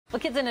Well,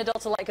 kids and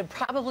adults alike could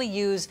probably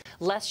use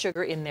less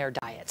sugar in their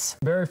diets.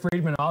 Barry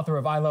Friedman, author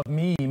of I Love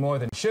Me More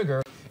Than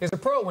Sugar, is a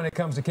pro when it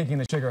comes to kicking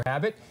the sugar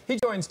habit. He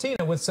joins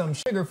Tina with some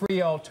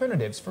sugar-free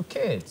alternatives for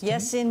kids.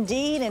 Yes,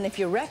 indeed. And if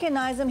you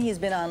recognize him, he's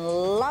been on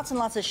lots and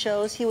lots of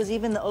shows. He was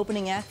even the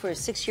opening act for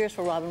 6 years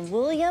for Robin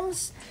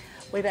Williams.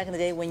 Way back in the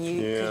day when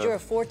because you're a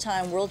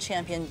 4-time world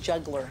champion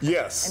juggler.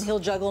 Yes. And he'll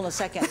juggle in a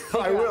second.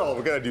 I will.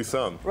 We're going to do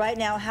some. Right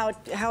now, how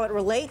it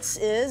relates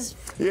is...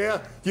 Yeah.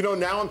 You know,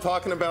 now I'm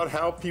talking about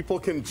how people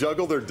can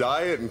juggle their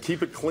diet and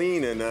keep it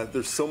clean. And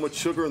there's so much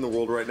sugar in the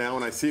world right now.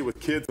 And I see it with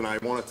kids. And I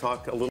want to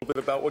talk a little bit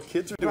about what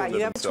kids are doing. Right.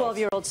 You have a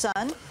 12-year-old son.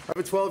 I have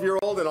a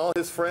 12-year-old and all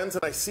his friends.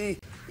 And I see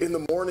in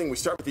the morning, we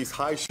start with these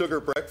high-sugar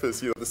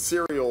breakfasts, you know, the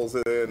cereals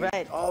and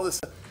all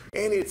this.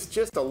 And it's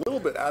just a little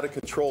bit out of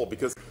control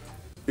because...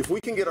 if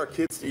we can get our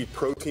kids to eat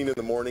protein in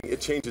the morning,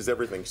 it changes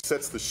everything.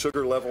 Sets the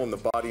sugar level in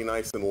the body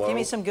nice and low. Give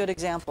me some good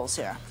examples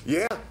here.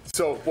 Yeah.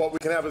 So what we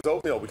can have is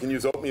oatmeal. We can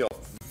use oatmeal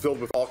filled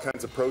with all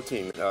kinds of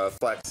protein,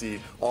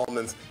 flaxseed,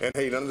 almonds. And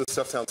hey, none of this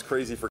stuff sounds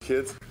crazy for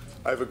kids.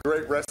 I have a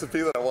great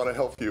recipe that I want to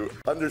help you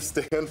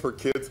understand for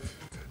kids.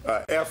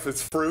 F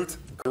is fruit,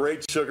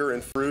 great sugar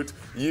in fruit.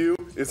 U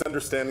is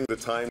understanding that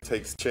time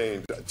takes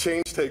change.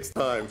 Change takes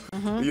time.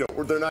 You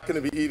know, they're not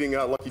going to be eating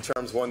Lucky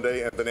Charms one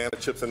day and banana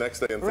chips the next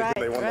day and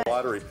thinking they won the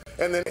lottery.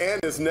 And then N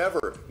is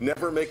never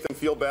make them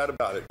feel bad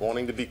about it,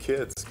 wanting to be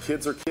kids.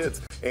 Kids are kids.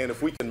 And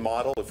if we can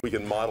model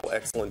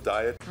excellent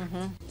diet,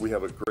 we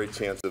have a great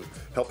chance of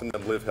helping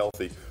them live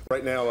healthy.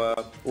 Right now,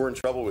 we're in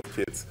trouble with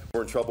kids.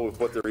 We're in trouble with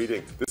what they're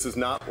eating. This is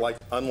not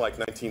unlike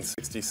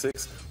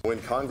 1966 when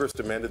Congress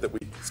demanded that we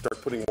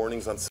start putting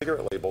warnings on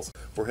cigarette labels.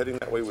 We're heading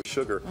that way with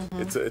sugar.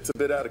 It's a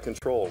bit out of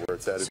control where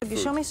it's at. So you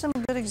show me some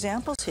good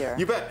examples here.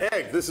 You bet.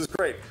 Egg. This is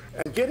great.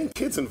 And getting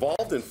kids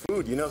involved in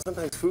food. You know,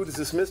 sometimes food is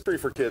this mystery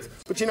for kids.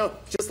 But you know,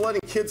 just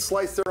letting kids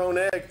slice their own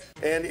egg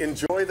and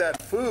enjoy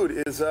that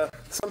food is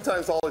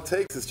sometimes all it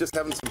takes is just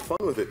having some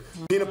fun with it.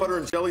 Peanut butter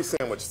and jelly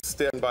sandwich,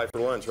 stand by for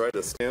lunch, right?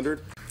 A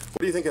standard. What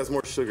do you think has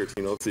more sugar,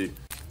 Tina? Let's see.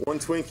 One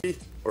Twinkie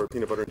or a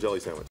peanut butter and jelly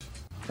sandwich?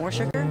 More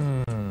sugar?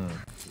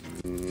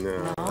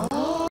 No.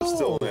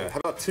 Still in that. How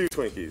about 2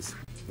 Twinkies?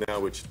 Now,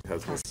 which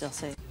has more? I'll still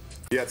say.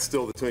 Yeah, it's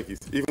still the Twinkies.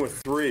 Even with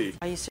 3.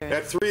 Are you serious?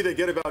 At 3, they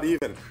get about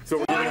even. So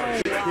we're giving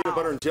our kids peanut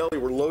butter and jelly.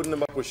 We're loading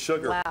them up with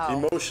sugar.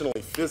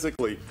 Emotionally,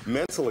 physically,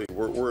 mentally,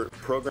 we're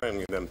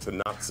programming them to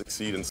not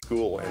succeed in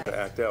school and to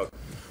act out.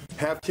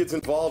 Have kids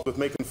involved with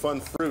making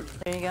fun fruit.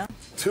 There you go.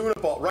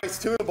 Rice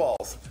tuna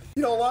balls.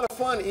 You know, a lot of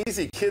fun,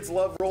 easy. Kids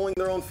love rolling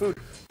their own food.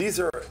 These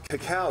are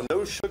cacao,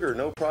 no sugar,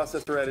 no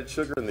processed or added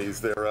sugar in these.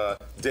 They're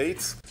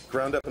dates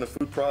ground up in a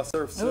food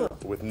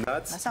processor with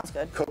nuts. That sounds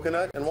good.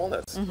 Coconut and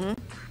walnuts.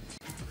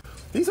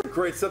 These are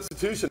great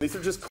substitution. These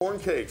are just corn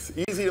cakes.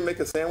 Easy to make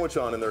a sandwich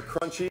on, and they're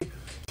crunchy.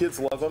 Kids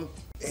love them,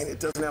 and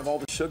it doesn't have all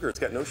the sugar. It's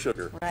got no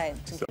sugar. Right.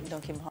 So,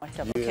 don't keep them hyped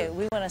up. Okay,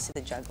 we want to see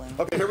the juggling.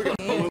 Okay, here we go.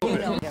 A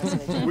little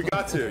bit. We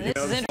got to.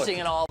 This is interesting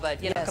and all,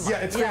 but you know, come on. Yeah,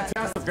 it's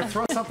fantastic. I'm going to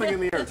throw something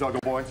in the air, Juggle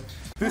Boy.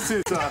 This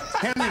is,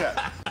 hand me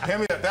that. Hand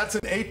me that. That's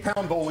an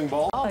 8-pound bowling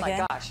ball. Oh,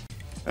 my gosh.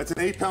 That's an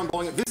 8-pound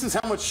bowling. This is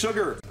how much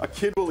sugar a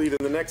kid will eat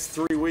in the next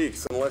 3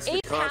 weeks, unless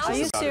you're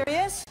conscious about it. Are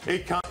you serious?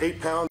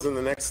 8 pounds in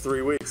the next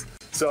 3 weeks.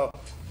 So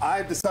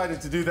I've decided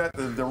to do that.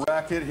 The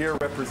racket here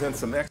represents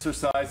some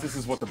exercise. This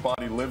is what the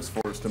body lives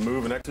for, is to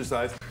move and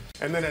exercise.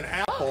 And then an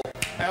apple,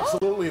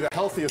 absolutely the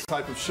healthiest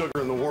type of sugar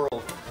in the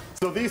world.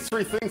 So these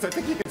 3 things, I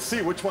think you can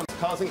see which one's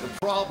causing the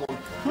problem.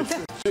 It's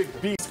this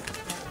big beast.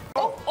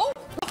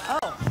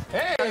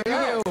 Hey,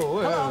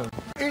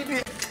 Eat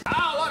the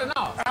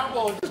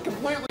apple and just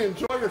completely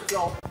enjoy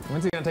yourself.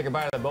 When's he going to take a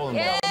bite of the bowling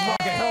ball?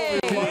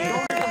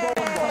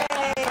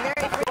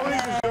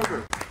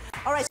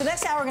 All right, so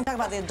next hour we're going to talk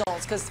about the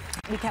adults because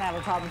we kind of have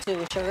a problem too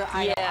with sugar.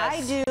 I know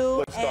I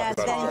do. And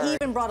then he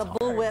even brought a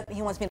bullwhip.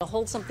 He wants me to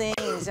hold something.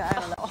 I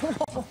don't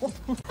know.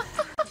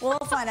 We'll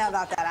find out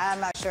about that. I'm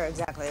not sure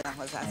exactly what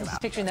that's about. I was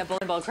picturing that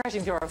bowling ball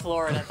crashing through our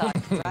floor, and I thought,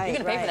 you're going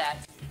to pay for that.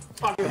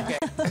 Okay.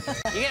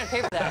 You're going to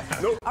pay for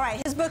that. Nope. All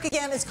right, his book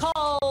again is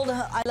called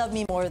I Love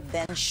Me More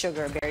Than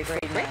Sugar, Barry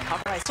Friedman. All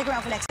right, stick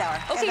around for next hour.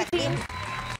 Okay, team.